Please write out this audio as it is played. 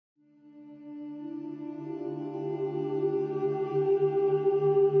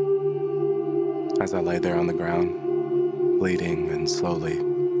As I lay there on the ground, bleeding and slowly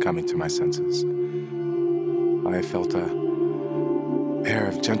coming to my senses, I felt a pair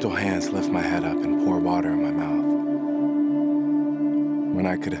of gentle hands lift my head up and pour water in my mouth. When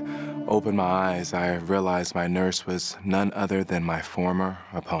I could open my eyes, I realized my nurse was none other than my former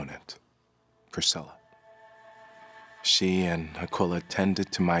opponent, Priscilla. She and Aquila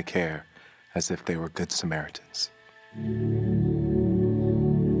tended to my care as if they were good Samaritans.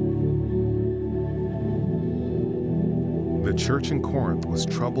 The church in Corinth was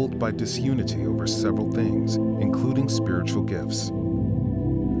troubled by disunity over several things, including spiritual gifts.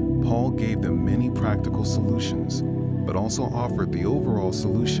 Paul gave them many practical solutions, but also offered the overall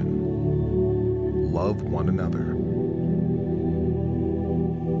solution: love one another.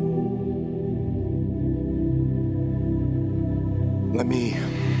 Let me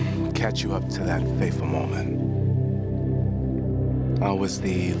catch you up to that fateful moment. I was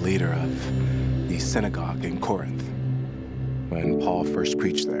the leader of the synagogue in Corinth when Paul first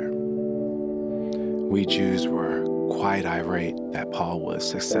preached there. We Jews were quite irate that Paul was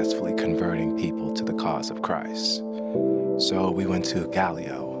successfully converting people to the cause of Christ. So we went to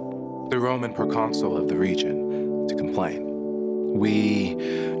Gallio, the Roman proconsul of the region, to complain. We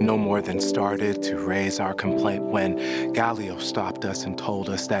no more than started to raise our complaint when Gallio stopped us and told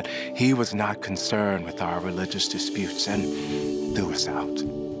us that he was not concerned with our religious disputes and threw us out.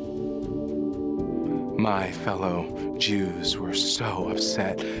 My fellow Jews were so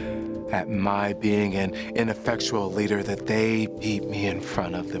upset at my being an ineffectual leader that they beat me in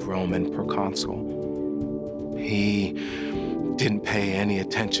front of the Roman proconsul. He didn't pay any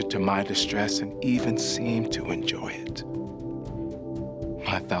attention to my distress and even seemed to enjoy it.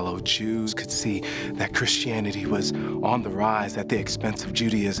 My fellow Jews could see that Christianity was on the rise at the expense of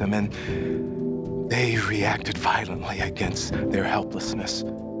Judaism, and they reacted violently against their helplessness,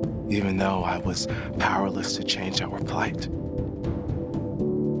 even though I was powerless to change our plight.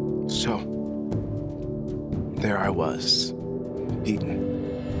 So, there I was,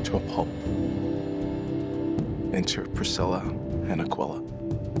 beaten to a pulp. Enter Priscilla and Aquila.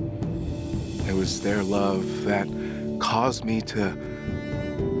 It was their love that caused me to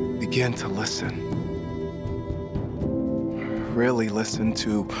begin to listen. Really listen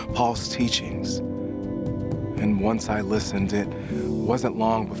to Paul's teachings. And once I listened, it wasn't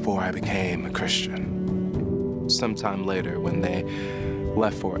long before I became a Christian. Sometime later, when they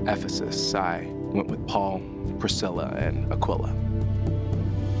left for Ephesus, I went with Paul, Priscilla, and Aquila.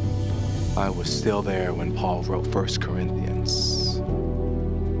 I was still there when Paul wrote 1 Corinthians.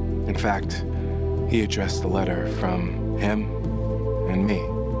 In fact, he addressed the letter from him and me.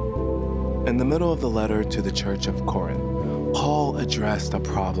 In the middle of the letter to the church of Corinth, Paul addressed a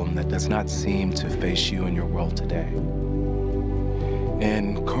problem that does not seem to face you in your world today.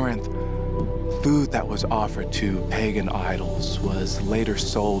 In Corinth, food that was offered to pagan idols was later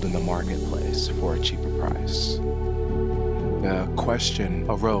sold in the marketplace for a cheaper price. The question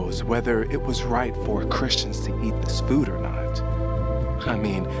arose whether it was right for Christians to eat this food or not. I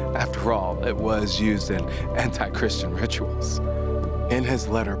mean, after all, it was used in anti-Christian rituals. In his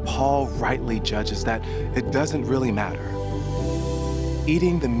letter, Paul rightly judges that it doesn't really matter.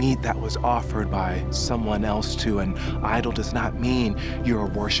 Eating the meat that was offered by someone else to an idol does not mean you are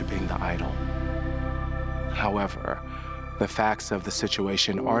worshiping the idol. However, the facts of the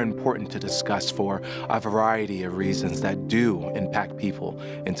situation are important to discuss for a variety of reasons that do impact people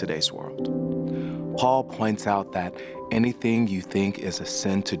in today's world. Paul points out that anything you think is a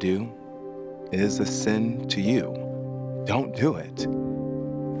sin to do is a sin to you. Don't do it.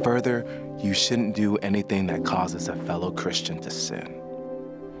 Further, you shouldn't do anything that causes a fellow Christian to sin.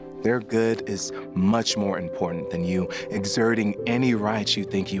 Their good is much more important than you exerting any rights you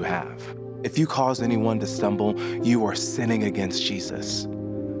think you have. If you cause anyone to stumble, you are sinning against Jesus.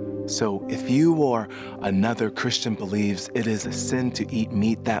 So if you or another Christian believes it is a sin to eat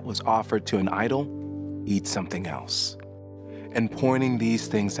meat that was offered to an idol, eat something else. In pointing these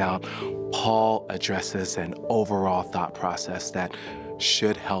things out, Paul addresses an overall thought process that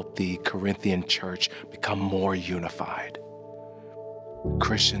should help the Corinthian church become more unified.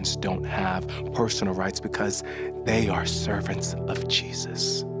 Christians don't have personal rights because they are servants of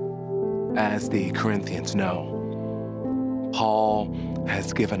Jesus. As the Corinthians know, Paul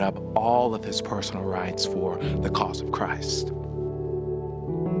has given up all of his personal rights for the cause of Christ.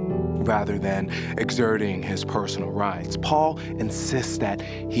 Rather than exerting his personal rights, Paul insists that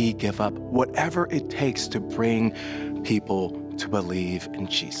he give up whatever it takes to bring people to believe in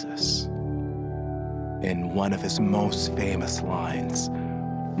Jesus. In one of his most famous lines,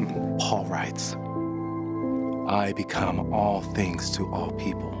 Paul writes, "I become all things to all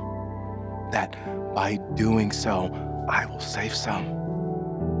people, that by doing so, I will save some.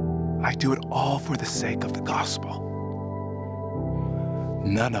 I do it all for the sake of the gospel.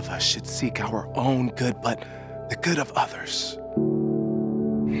 None of us should seek our own good, but the good of others.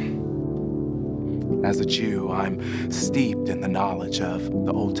 As a Jew, I'm steeped in the knowledge of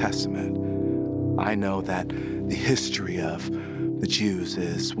the Old Testament. I know that the history of the Jews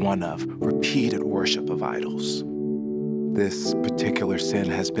is one of repeated worship of idols. This particular sin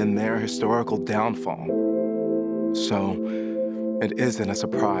has been their historical downfall. So it isn't a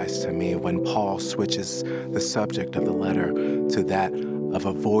surprise to me when Paul switches the subject of the letter to that of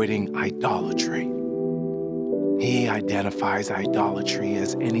avoiding idolatry. He identifies idolatry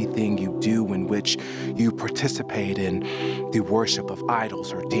as anything you do in which you participate in the worship of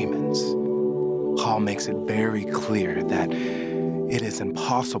idols or demons. Paul makes it very clear that it is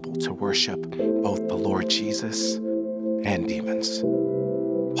impossible to worship both the Lord Jesus and demons.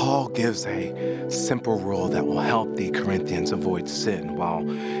 Paul gives a simple rule that will help the Corinthians avoid sin while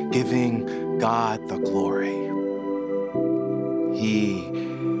giving God the glory. He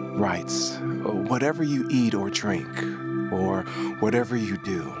writes, whatever you eat or drink, or whatever you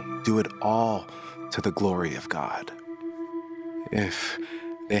do it all to the glory of God. If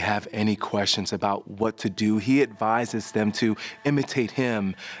they have any questions about what to do, he advises them to imitate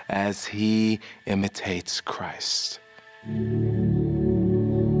him as he imitates Christ.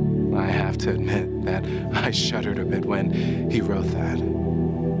 I have to admit that I shuddered a bit when he wrote that.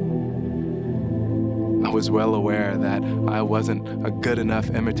 I was well aware that I wasn't a good enough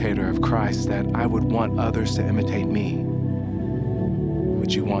imitator of Christ, that I would want others to imitate me.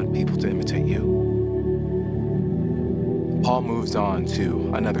 Would you want people to imitate you? Paul moves on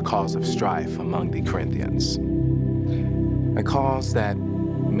to another cause of strife among the Corinthians. A cause that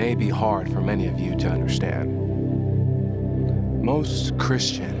may be hard for many of you to understand. Most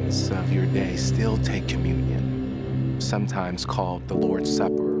Christians of your day still take communion, sometimes called the Lord's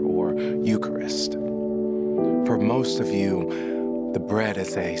Supper or Eucharist. For most of you, the bread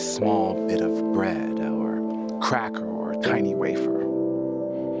is a small bit of bread or cracker or a tiny wafer.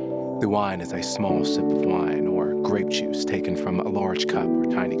 The wine is a small sip of wine or grape juice taken from a large cup or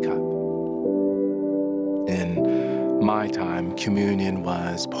tiny cup. In my time, communion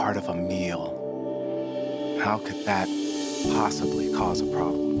was part of a meal. How could that possibly cause a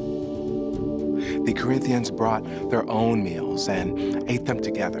problem? The Corinthians brought their own meals and ate them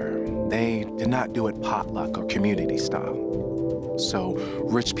together. They did not do it potluck or community style. So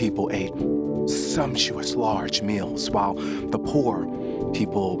rich people ate sumptuous large meals while the poor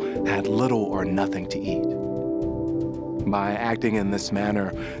people had little or nothing to eat. By acting in this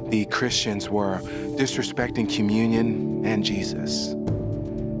manner, the Christians were disrespecting communion and Jesus.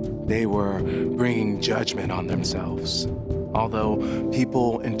 They were bringing judgment on themselves. Although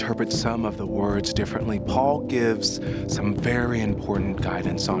people interpret some of the words differently, Paul gives some very important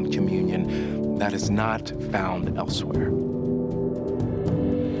guidance on communion that is not found elsewhere.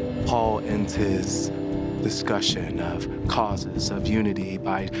 Paul ends his discussion of causes of unity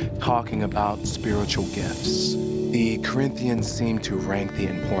by talking about spiritual gifts. The Corinthians seem to rank the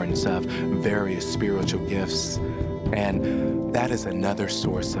importance of various spiritual gifts, and that is another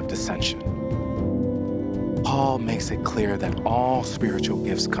source of dissension. Paul makes it clear that all spiritual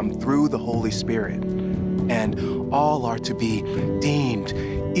gifts come through the Holy Spirit, and all are to be deemed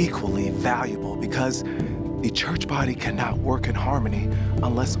equally valuable because the church body cannot work in harmony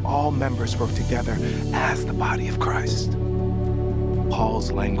unless all members work together as the body of Christ.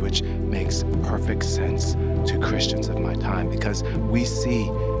 Paul's language makes perfect sense to Christians of my time because we see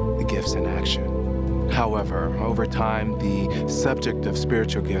the gifts in action. However, over time, the subject of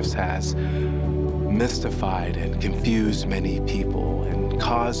spiritual gifts has mystified and confused many people and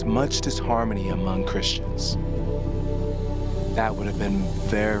caused much disharmony among Christians. That would have been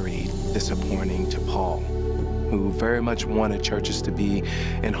very disappointing to Paul, who very much wanted churches to be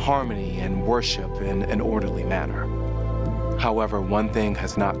in harmony and worship in an orderly manner. However, one thing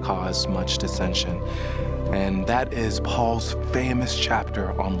has not caused much dissension, and that is Paul's famous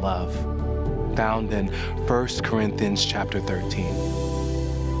chapter on love, found in 1 Corinthians chapter 13.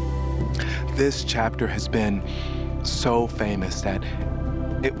 This chapter has been so famous that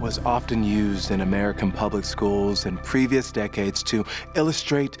it was often used in American public schools in previous decades to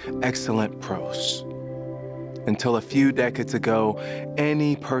illustrate excellent prose. Until a few decades ago,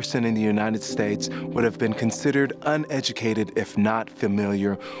 any person in the United States would have been considered uneducated if not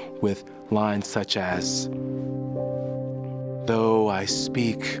familiar with lines such as, "Though I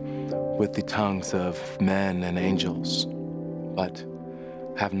speak with the tongues of men and angels, but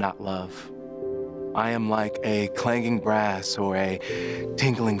have not love, I am like a clanging brass or a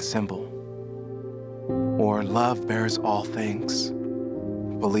tinkling cymbal. Or love bears all things,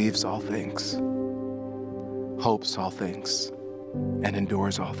 believes all things, hopes all things, and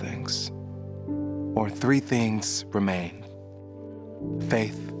endures all things. Or three things remain: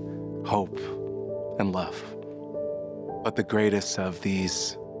 faith, hope, and love. But the greatest of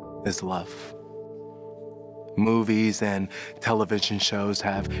these is love. Movies and television shows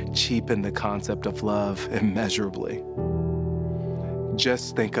have cheapened the concept of love immeasurably.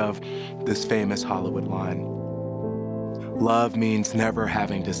 Just think of this famous Hollywood line: love means never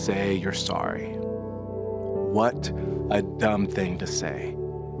having to say you're sorry. What a dumb thing to say.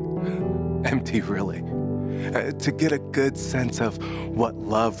 Empty, really. To get a good sense of what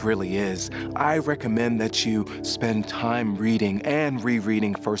love really is, I recommend that you spend time reading and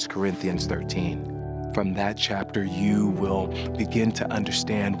rereading 1 Corinthians 13. From that chapter, you will begin to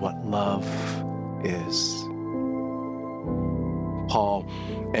understand what love is. Paul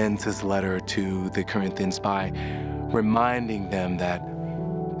ends his letter to the Corinthians by reminding them that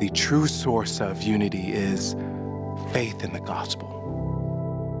the true source of unity is faith in the gospel.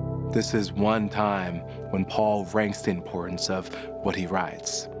 This is one time when Paul ranks the importance of what he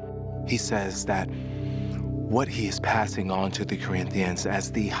writes. He says that what he is passing on to the Corinthians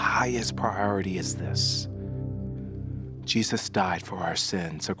as the highest priority is this: Jesus died for our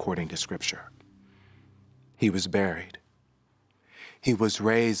sins according to Scripture. He was buried. He was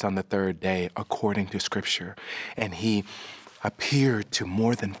raised on the third day according to Scripture, and he appeared to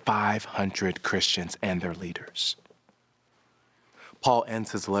more than 500 Christians and their leaders. Paul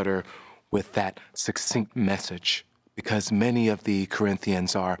ends his letter with that succinct message because many of the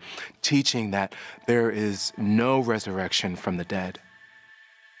Corinthians are teaching that there is no resurrection from the dead.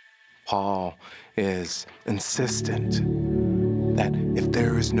 Paul is insistent that if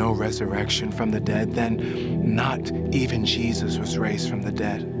there is no resurrection from the dead, then not even Jesus was raised from the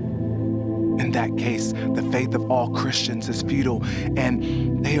dead. In that case, the faith of all Christians is futile,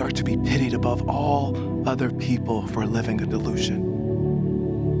 and they are to be pitied above all other people for living a delusion.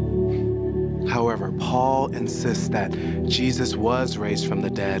 However, Paul insists that Jesus was raised from the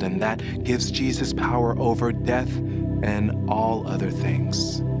dead, and that gives Jesus power over death and all other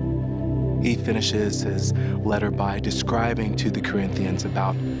things. He finishes his letter by describing to the Corinthians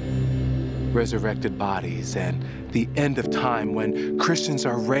about resurrected bodies and the end of time when Christians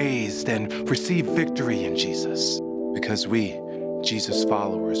are raised and receive victory in Jesus. Because we, Jesus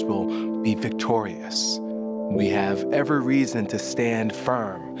followers, will be victorious. We have every reason to stand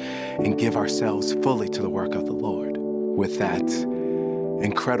firm and give ourselves fully to the work of the Lord. With that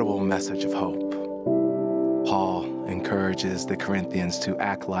incredible message of hope, Paul encourages the Corinthians to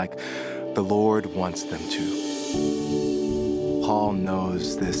act like the Lord wants them to. Paul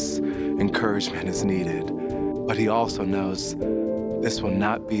knows this encouragement is needed, but he also knows this will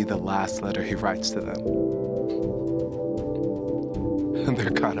not be the last letter he writes to them.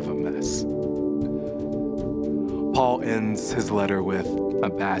 They're kind of a mess. Paul ends his letter with a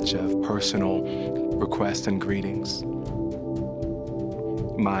batch of personal requests and greetings.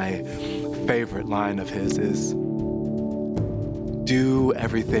 My favorite line of his is, "Do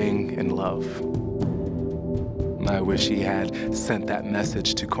everything in love." I wish he had sent that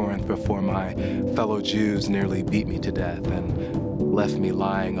message to Corinth before my fellow Jews nearly beat me to death and left me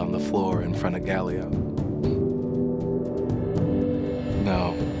lying on the floor in front of Gallio.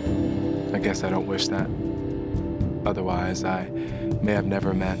 No, I guess I don't wish that. Otherwise, I may have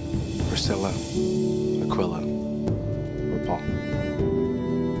never met Priscilla, Aquila, or Paul.